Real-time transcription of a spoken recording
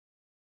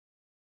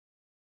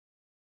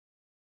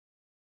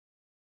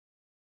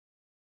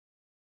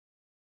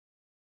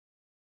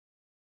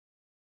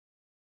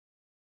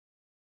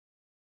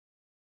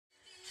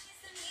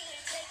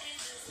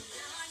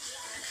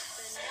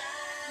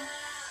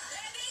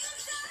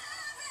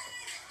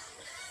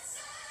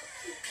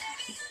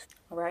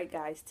Alright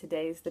guys,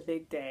 today is the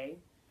big day.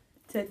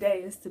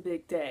 Today is the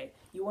big day.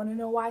 You want to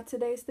know why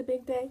today is the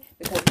big day?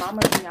 Because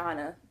Mama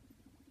Rihanna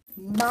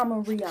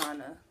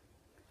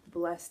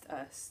blessed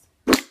us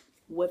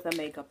with a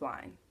makeup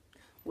line.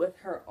 With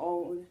her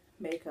own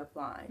makeup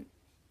line.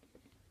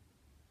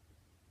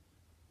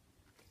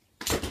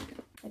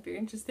 If you're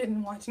interested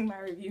in watching my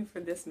review for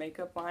this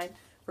makeup line,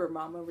 for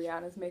Mama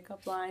Rihanna's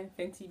makeup line,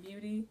 Fenty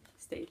Beauty,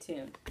 stay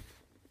tuned.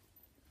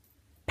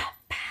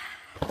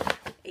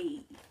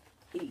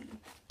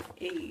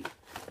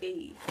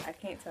 I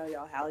can't tell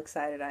y'all how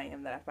excited I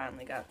am that I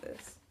finally got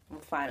this.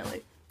 Well,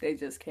 finally. They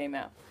just came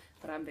out.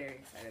 But I'm very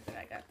excited that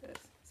I got this.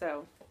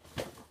 So,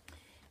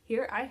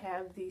 here I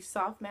have the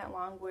Soft Matte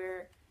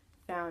Longwear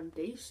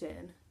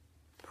Foundation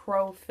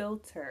Pro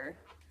Filt'r.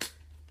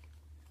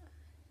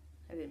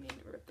 I didn't mean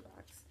to rip the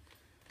box.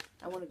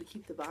 I wanted to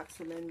keep the box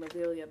from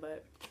memorabilia,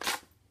 but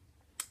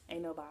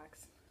ain't no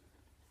box.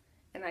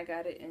 And I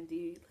got it in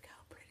the, look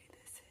how pretty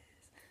this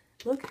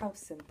is. Look how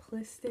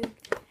simplistic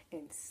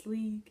and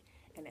sleek,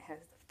 and it has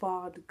the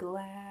fogged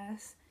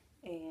glass,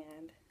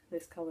 and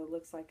this color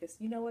looks like it's,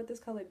 you know what, this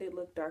color did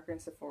look darker in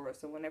Sephora,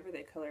 so whenever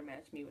they color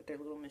matched me with their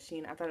little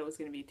machine, I thought it was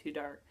going to be too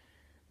dark,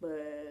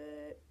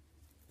 but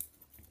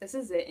this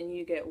is it, and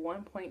you get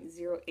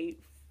 1.08,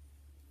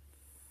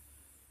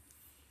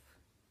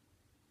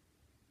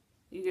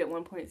 you get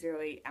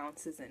 1.08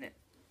 ounces in it,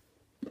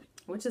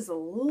 which is a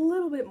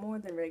little bit more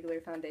than regular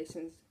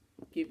foundations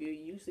give you.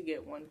 You usually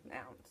get 1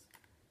 ounce.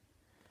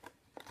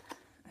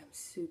 I'm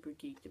super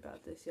geeked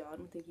about this, y'all. I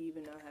don't think you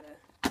even know how to,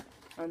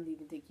 I don't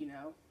even think you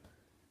know.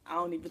 I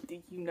don't even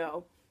think you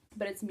know.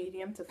 But it's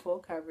medium to full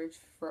coverage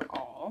for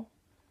all.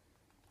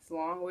 It's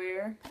long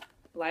wear,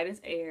 light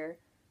as air.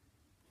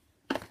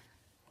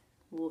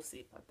 We'll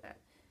see about that.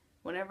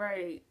 Whenever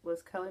I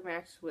was color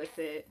matched with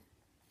it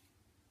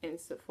in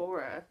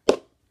Sephora,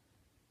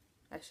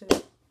 I should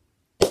have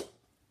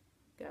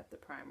got the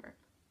primer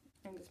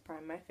and just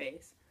prime my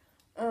face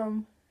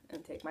and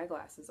take my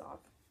glasses off.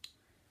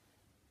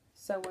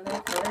 So when they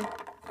color,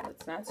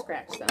 let's not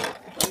scratch them.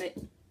 When it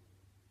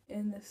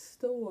in the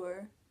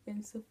store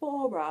in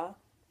Sephora,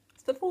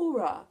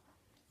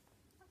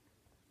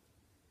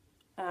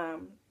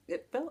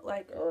 it felt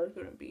like it was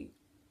gonna be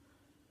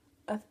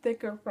a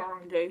thicker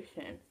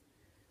foundation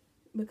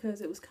because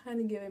it was kind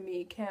of giving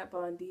me Kat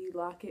Von D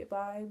Lock-It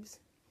vibes.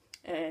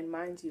 And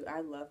mind you,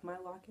 I love my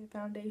Lock-It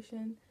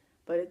foundation,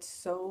 but it's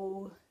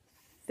so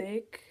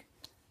thick.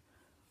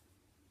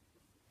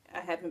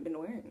 I haven't been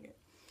wearing it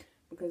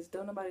because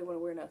don't nobody want to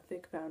wear no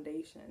thick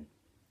foundation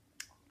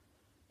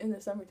in the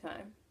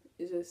summertime.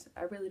 It's just,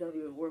 I really don't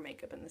even wear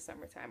makeup in the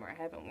summertime, or I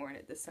haven't worn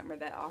it this summer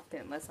that often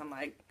unless I'm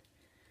like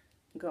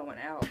going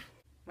out.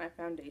 My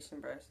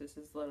foundation brush, this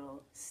is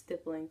little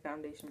stippling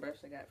foundation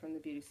brush I got from the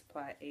beauty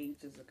supply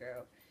ages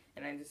ago.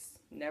 And I just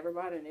never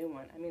bought a new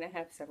one. I mean, I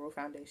have several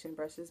foundation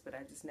brushes, but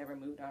I just never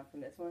moved on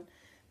from this one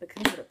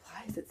because it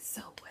applies it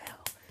so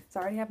well. So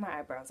I already have my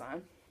eyebrows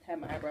on. I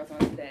had my eyebrows on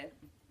today.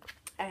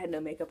 I had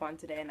no makeup on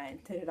today, and I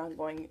intended on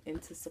going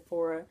into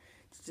Sephora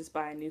to just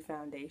buy a new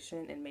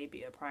foundation and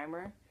maybe a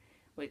primer,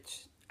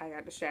 which I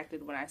got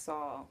distracted when I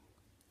saw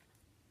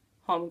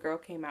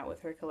Homegirl came out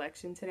with her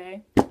collection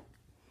today.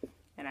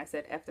 And I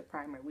said, F the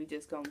primer, we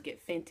just gonna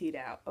get Fenty'd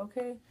out,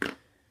 okay?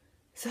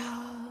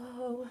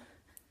 So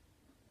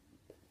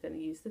gonna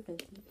use the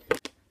Fenty.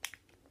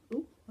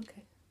 Ooh,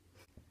 okay.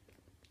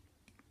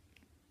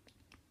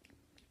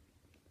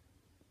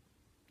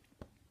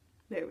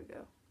 There we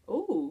go.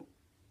 Ooh.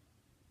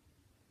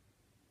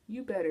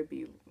 You better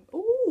be,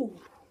 ooh.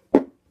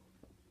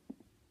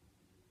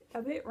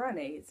 A bit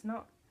runny. It's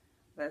not,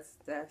 that's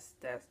a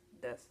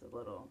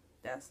little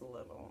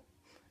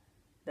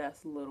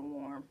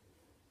warm.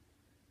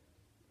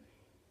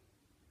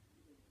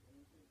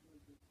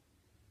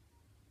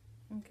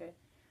 Okay.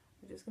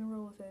 We're just gonna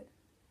roll with it.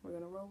 We're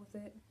going to roll with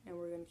it, and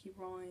we're going to keep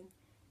rolling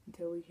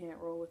until we can't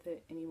roll with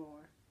it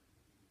anymore.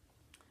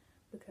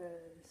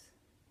 Because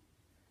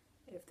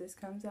if this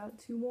comes out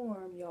too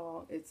warm,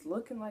 y'all, it's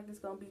looking like it's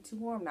going to be too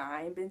warm. Now,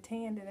 I ain't been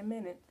tanned in a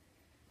minute.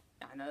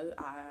 I know,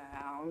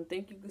 I don't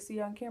think you can see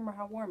on camera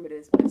how warm it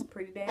is, but it's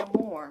pretty damn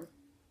warm.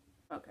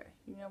 Okay,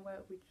 you know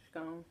what? We're just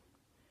going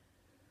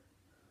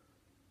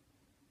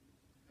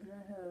to,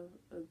 I have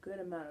a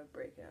good amount of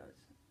breakouts.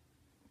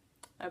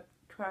 I've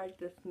tried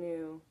this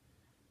new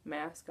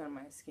mask on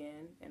my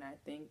skin, and I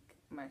think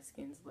my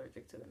skin's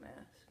allergic to the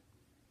mask.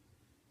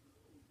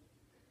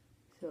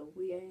 So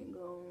we ain't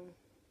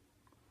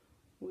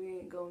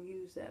gonna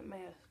use that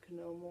mask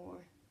no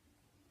more.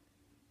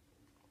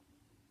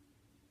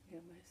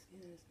 Yeah, my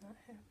skin is not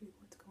happy.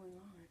 What's going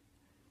on?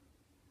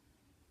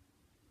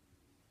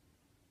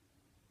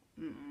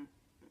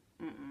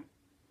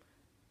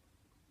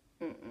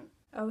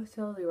 I was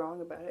totally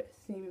wrong about it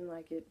seeming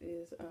like it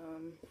is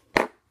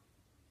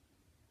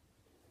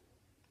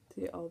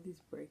see all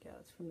these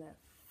breakouts from that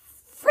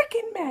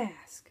freaking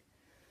mask.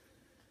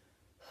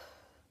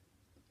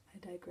 I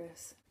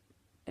digress.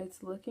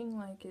 It's looking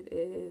like it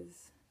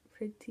is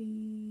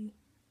pretty,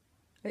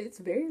 it's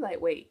very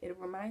lightweight. It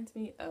reminds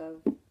me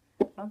of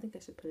I don't think I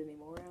should put any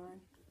more on.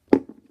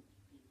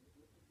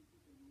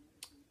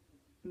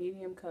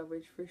 Medium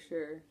coverage for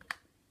sure.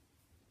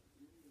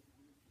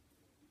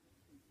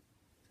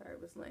 Sorry,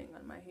 it was laying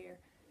on my hair.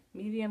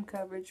 Medium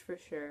coverage for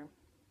sure.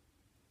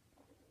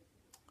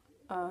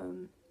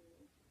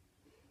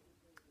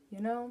 You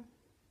know,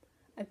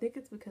 I think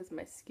it's because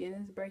my skin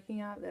is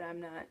breaking out that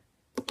I'm not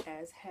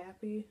as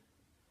happy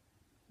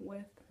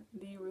with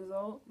the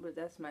result, but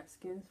that's my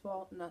skin's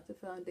fault, not the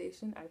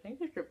foundation. I think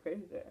it's a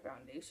pretty good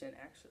foundation,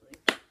 actually.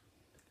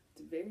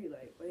 It's very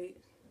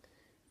lightweight.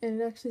 And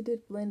it actually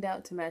did blend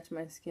out to match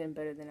my skin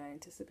better than I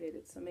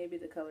anticipated. So maybe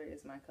the color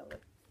is my color.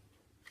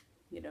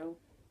 You know,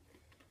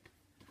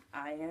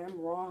 I am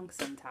wrong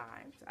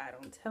sometimes. I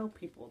don't tell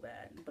people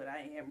that, but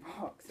I am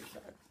wrong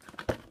sometimes.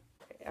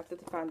 Okay, after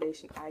the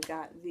foundation, I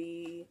got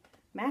the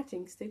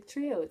matching stick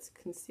trio. It's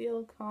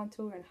conceal,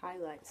 contour, and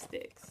highlight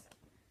sticks.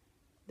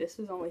 This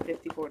was only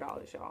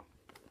 $54, y'all.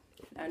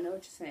 Now I know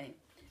what you're saying.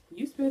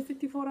 You spent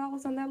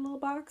 $54 on that little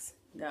box?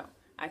 No.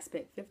 I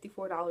spent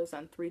 $54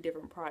 on 3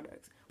 different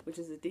products, which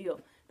is a deal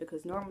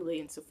because normally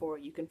in Sephora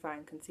you can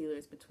find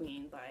concealers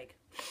between like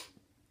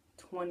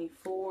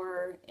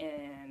 $24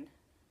 and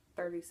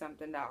 $30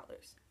 something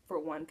for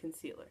one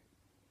concealer.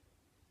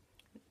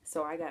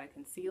 So I got a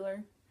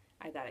concealer,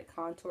 I got a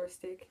contour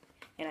stick,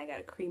 and I got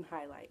a cream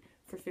highlight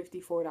for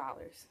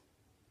 $54.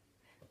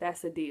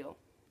 That's a deal.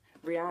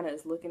 Rihanna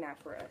is looking out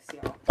for us,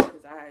 y'all,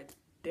 because I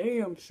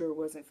damn sure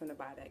wasn't finna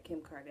buy that Kim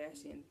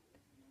Kardashian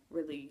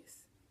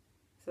release.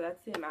 So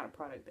that's the amount of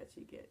product that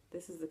you get.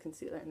 This is the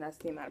concealer, and that's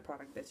the amount of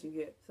product that you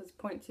get. So it's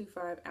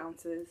 0.25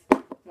 ounces.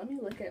 Let me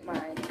look at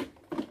my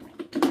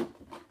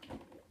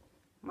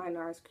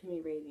NARS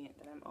Creamy Radiant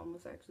that I'm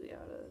almost actually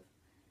out of.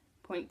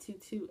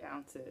 0.22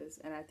 ounces,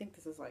 and I think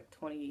this is like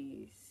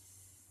 $28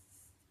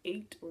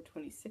 or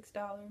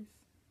 $26.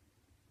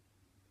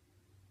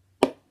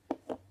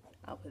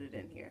 I'll put it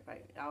in here.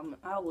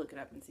 I'll look it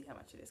up and see how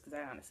much it is because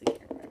I honestly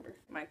can't remember.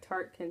 My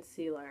Tarte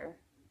Concealer.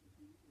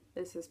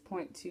 This is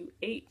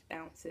 0.28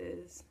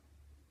 ounces.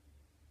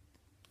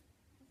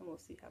 And we'll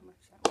see how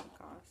much that one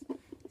costs.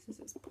 This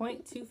is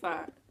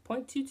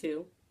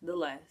 0.22,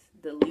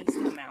 the least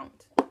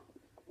amount.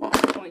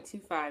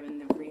 0.25 in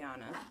the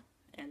Rihanna.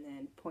 And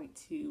then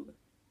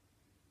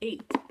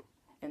 0.28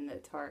 in the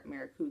Tarte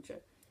Maracuja.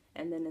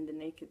 And then in the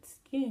Naked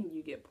Skin,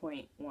 you get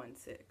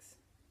 0.16.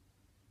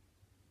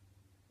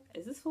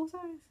 Is this full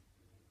size?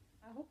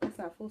 I hope it's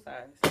not full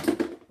size.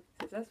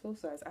 If that's full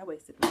size, I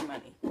wasted my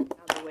money. Now,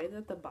 the way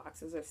that the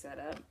boxes are set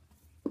up,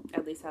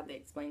 at least how they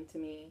explained to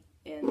me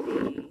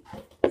in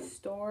the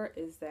store,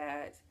 is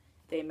that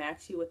they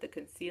match you with the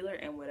concealer,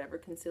 and whatever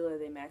concealer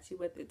they match you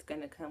with, it's going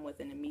to come with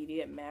an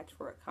immediate match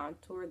for a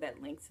contour that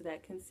links to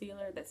that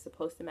concealer that's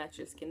supposed to match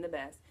your skin the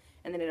best.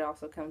 And then it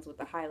also comes with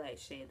a highlight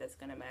shade that's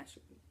going to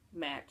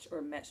match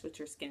or mesh with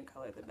your skin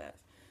color the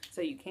best.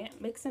 So you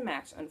can't mix and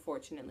match,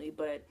 unfortunately,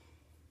 but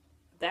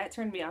that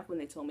turned me off when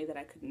they told me that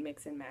I couldn't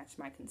mix and match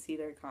my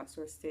concealer,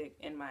 contour stick,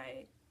 and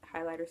my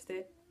highlighter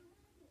stick.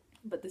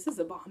 But this is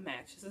a bomb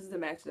match. This is the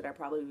match that I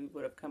probably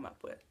would have come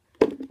up with.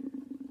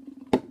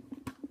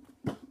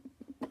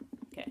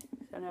 Okay,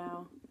 so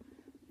now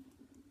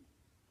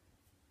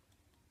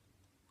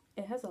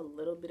it has a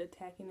little bit of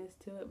tackiness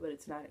to it, but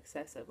it's not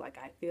excessive. Like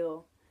I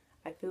feel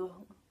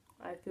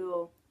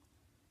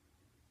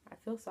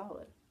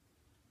solid.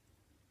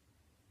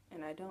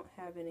 And I don't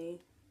have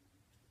any.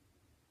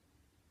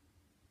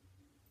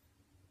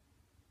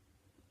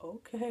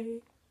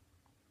 Okay.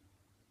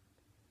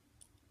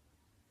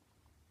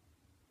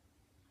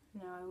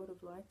 Now I would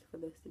have liked for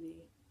this to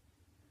be,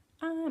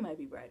 I might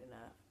be bright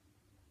enough.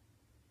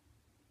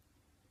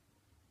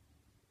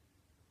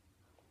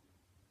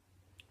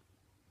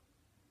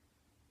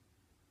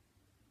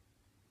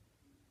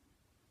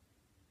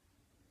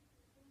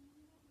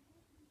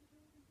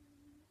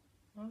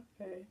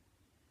 Okay.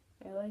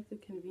 I like the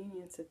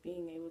convenience of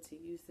being able to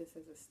use this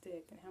as a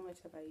stick. And how much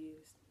have I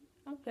used?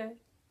 Okay.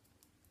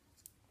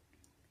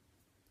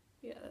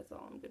 Yeah, that's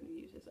all I'm going to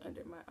use is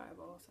under my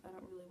eyeballs. I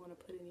don't really want to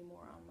put any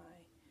more on my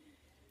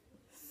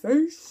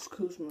face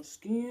because my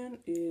skin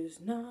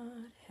is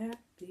not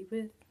happy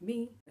with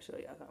me. I'll show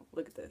y'all something.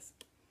 Look at this.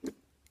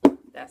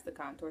 That's the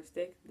contour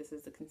stick. This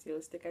is the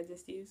concealer stick I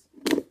just used.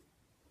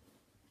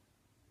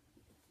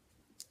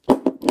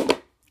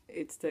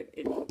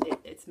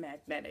 It's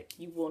magnetic.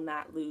 You will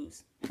not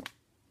lose.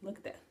 Look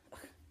at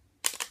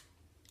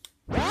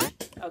that.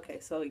 Okay,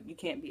 so you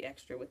can't be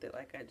extra with it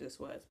like I just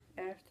was.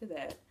 After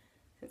that,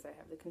 since I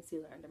have the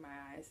concealer under my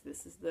eyes,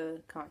 this is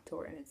the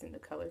contour, and it's in the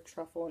color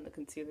Truffle, and the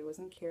concealer was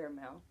in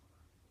Caramel.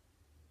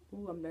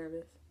 Ooh, I'm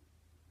nervous.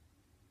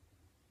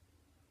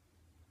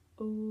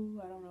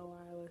 Ooh, I don't know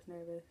why I was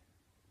nervous.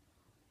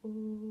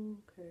 Ooh,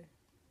 okay.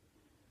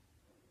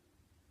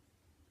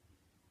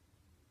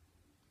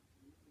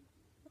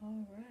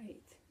 All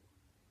right.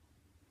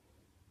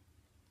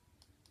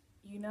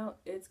 You know,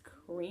 it's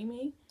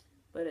creamy,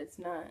 but it's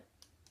not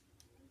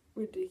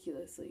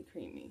ridiculously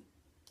creamy.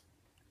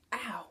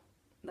 Ow!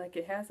 Like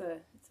it has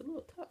it's a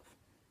little tough.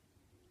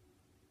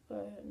 Go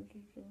ahead and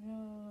keep your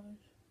nose.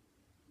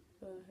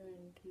 Go ahead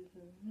and do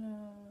some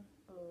now.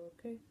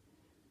 Okay.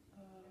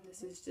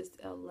 This is just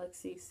a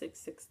Luxie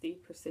 660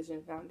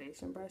 Precision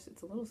Foundation Brush.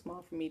 It's a little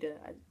small for me to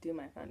do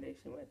my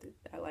foundation with.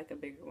 I like a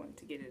bigger one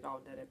to get it all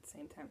done at the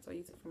same time, so I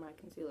use it for my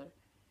concealer.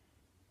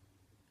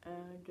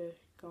 I'm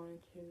just going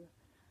to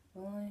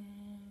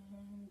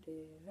blend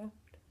it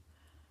out,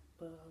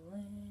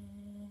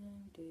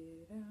 blend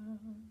it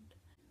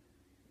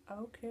out.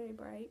 Okay,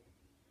 bright.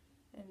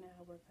 And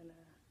now we're gonna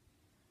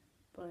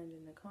blend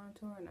in the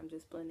contour, and I'm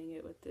just blending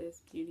it with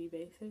this Beauty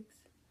Basics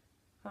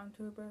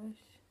contour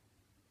brush.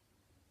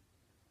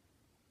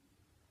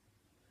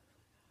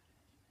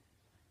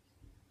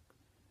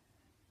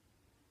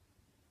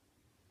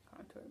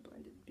 Contour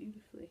blended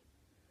beautifully.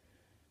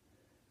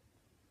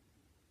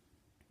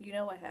 You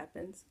know what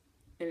happens,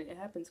 and it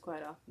happens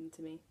quite often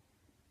to me.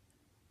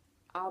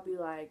 I'll be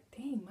like,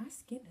 dang, my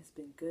skin has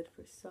been good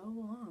for so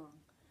long.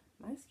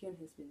 My skin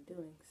has been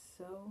doing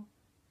so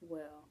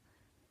well.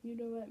 You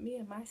know what? Me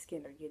and my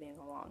skin are getting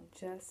along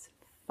just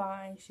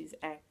fine. She's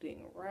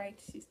acting right.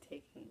 She's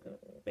taking good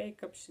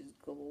makeup. She's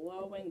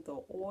glowing.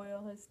 The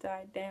oil has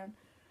died down.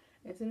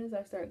 As soon as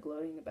I start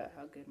gloating about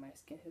how good my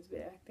skin has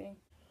been acting,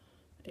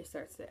 it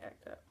starts to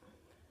act up.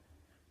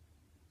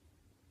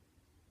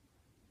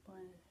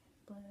 Blend,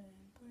 blend,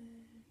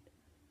 blend,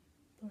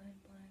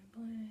 blend, blend,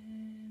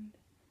 blend,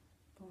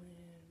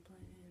 blend,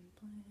 blend,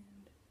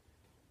 blend.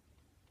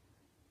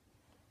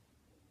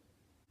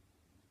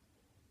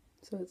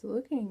 So it's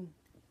looking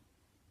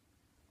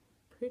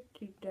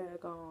pretty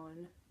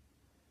daggone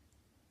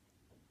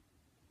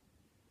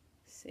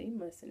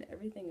seamless, and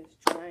everything is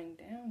drying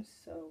down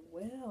so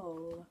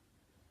well.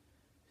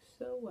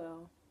 So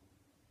well.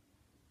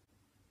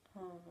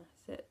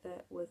 Set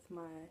that with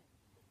my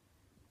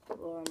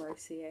Laura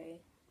Mercier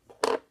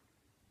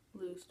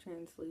loose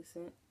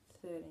translucent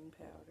setting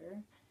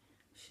powder.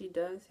 She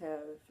doesn't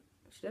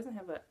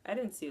have a, I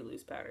didn't see a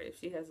loose powder. If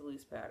she has a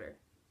loose powder,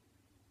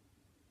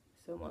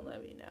 someone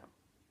let me know.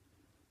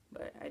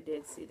 But I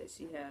did see that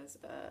she has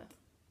a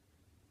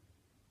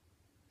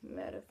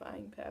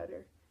mattifying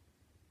powder.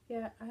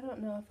 Yeah, I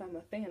don't know if I'm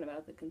a fan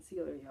about the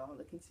concealer, y'all.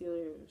 The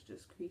concealer is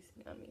just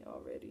creasing on me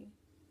already.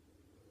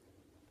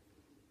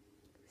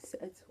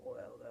 Sets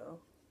well, though.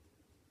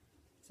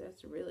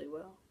 Sets really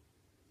well.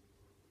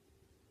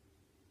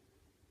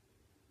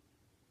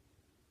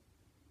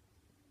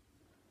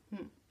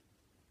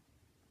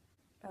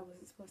 I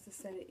wasn't supposed to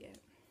set it yet.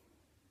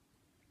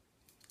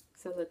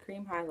 So the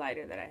cream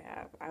highlighter that I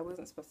have, I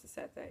wasn't supposed to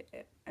set that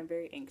yet. I'm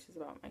very anxious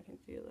about my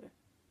concealer.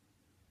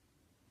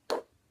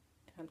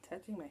 I'm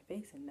touching my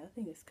face and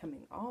nothing is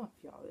coming off,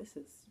 y'all. This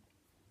is...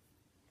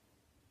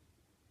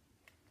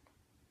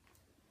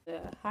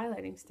 The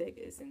highlighting stick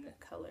is in the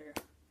color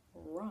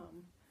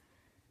Rum.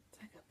 It's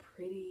like a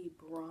pretty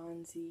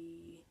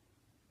bronzy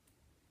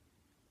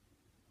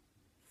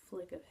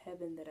flick of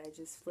heaven that I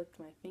just flicked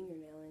my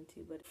fingernail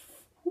into, but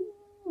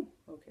whoo,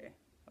 okay,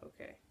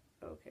 okay,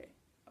 okay,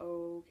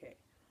 okay,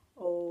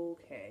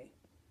 okay,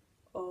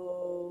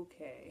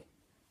 okay.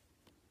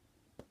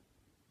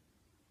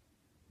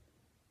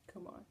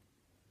 Come on.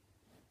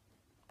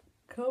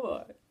 Come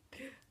on.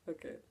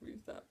 Okay, let me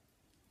stop.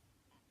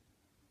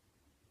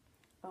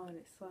 Oh, and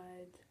it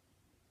slides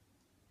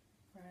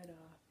right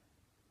off.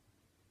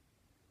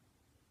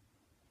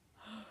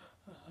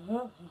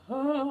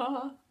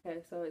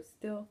 Okay, so it's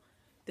still,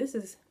 this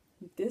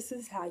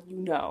is how you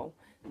know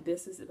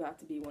this is about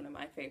to be one of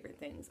my favorite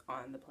things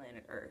on the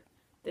planet Earth.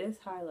 This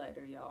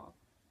highlighter, y'all.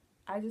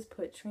 I just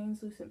put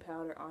translucent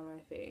powder on my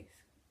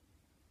face.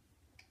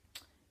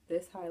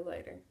 This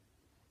highlighter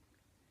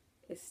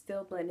is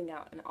still blending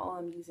out, and all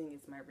I'm using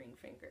is my ring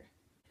finger.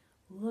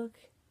 Look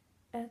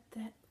at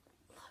that.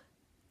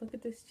 Look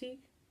at this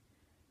cheek.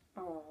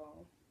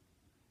 Oh,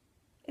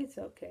 it's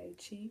okay,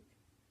 cheek.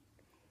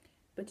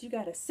 But you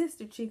got a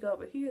sister cheek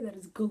over here that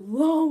is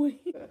glowing.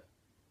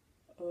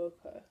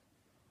 Okay.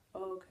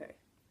 Okay.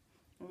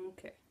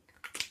 Okay.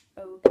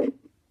 Okay.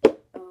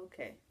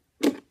 Okay.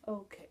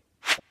 Okay.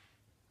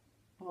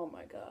 Oh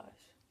my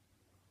gosh.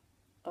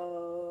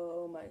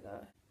 Oh my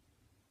gosh.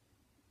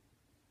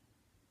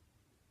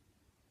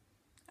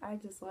 I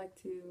just like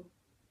to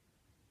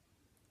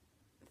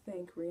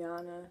thank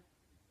Rihanna,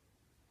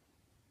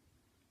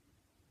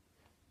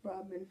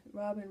 Robin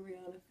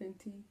Rihanna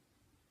Fenty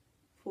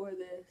for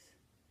this.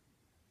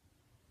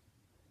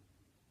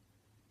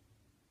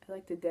 I'd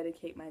like to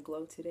dedicate my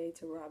glow today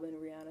to Robin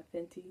Rihanna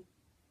Fenty.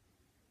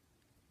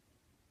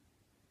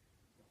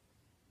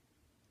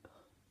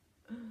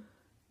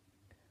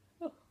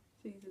 Oh,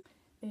 Jesus.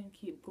 And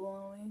keep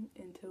glowing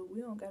until we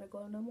don't gotta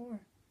glow no more.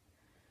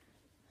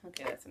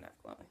 Okay, that's enough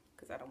glowing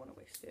because I don't want to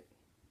waste it.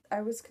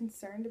 I was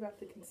concerned about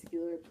the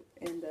concealer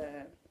and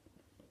the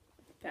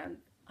found.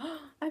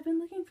 I've been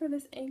looking for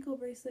this ankle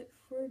bracelet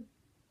for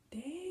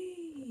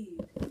days.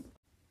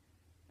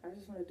 I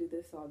just want to do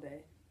this all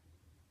day.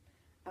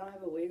 I don't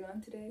have a wig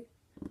on today,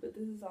 but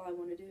this is all I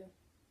want to do.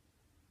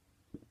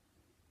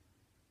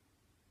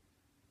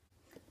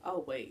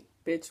 Oh, wait.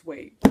 Bitch,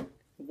 wait.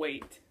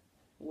 Wait.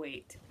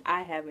 Wait.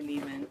 I haven't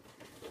even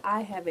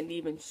I haven't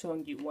even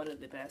shown you one of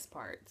the best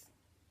parts.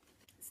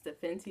 It's the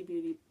Fenty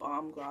Beauty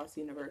Balm Gloss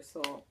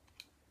Universal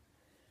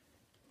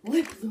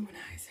Lip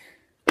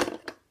Luminizer.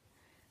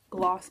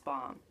 Gloss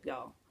Bomb,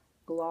 y'all.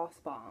 Gloss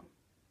Bomb.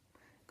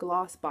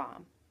 Gloss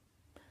Bomb.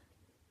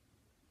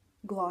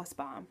 Gloss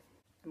Bomb.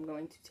 I'm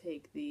going to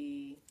take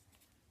the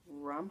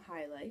Rum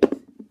Highlight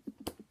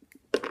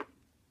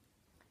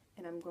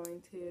and I'm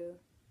going to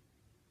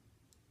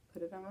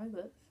put it on my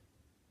lips.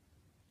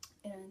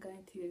 And I'm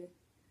going to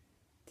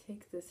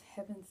take this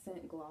Heaven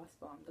Sent Gloss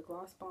Bomb. The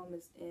Gloss Bomb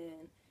is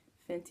in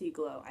Fenty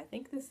Glow. I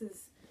think this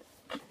is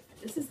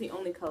the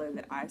only color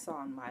that I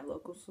saw in my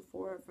local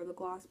Sephora for the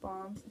gloss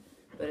bombs,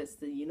 but it's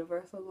the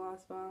Universal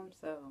Gloss Bomb.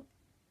 So,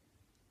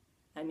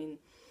 I mean,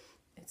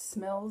 it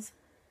smells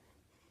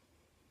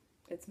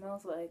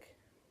like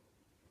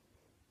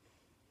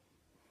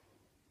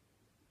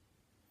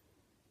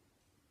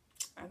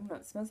I don't know,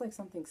 it smells like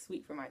something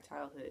sweet from my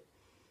childhood.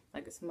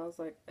 Like it smells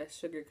like a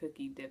sugar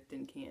cookie dipped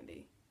in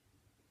candy.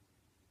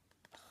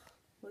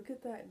 Look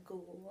at that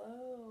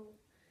glow.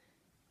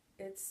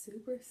 It's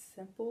super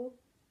simple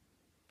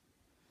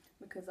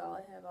because all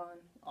I have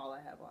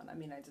on, I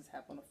mean I just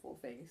have on a full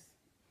face.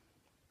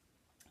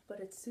 But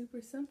it's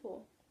super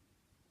simple.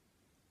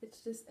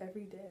 It's just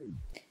everyday.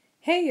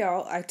 Hey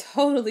y'all, I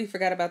totally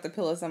forgot about the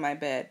pillows on my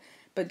bed.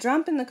 But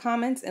drop in the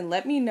comments and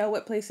let me know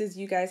what places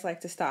you guys like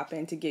to stop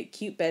in to get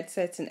cute bed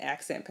sets and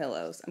accent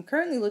pillows. I'm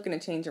currently looking to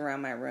change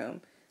around my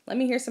room. Let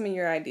me hear some of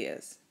your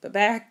ideas. But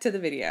back to the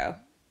video.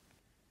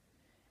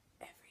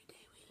 Every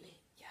day we lit,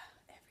 yeah.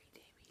 Every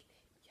day we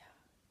lit, yeah.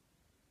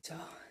 So,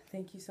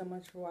 thank you so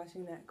much for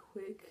watching that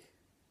quick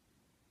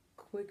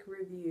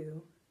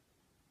review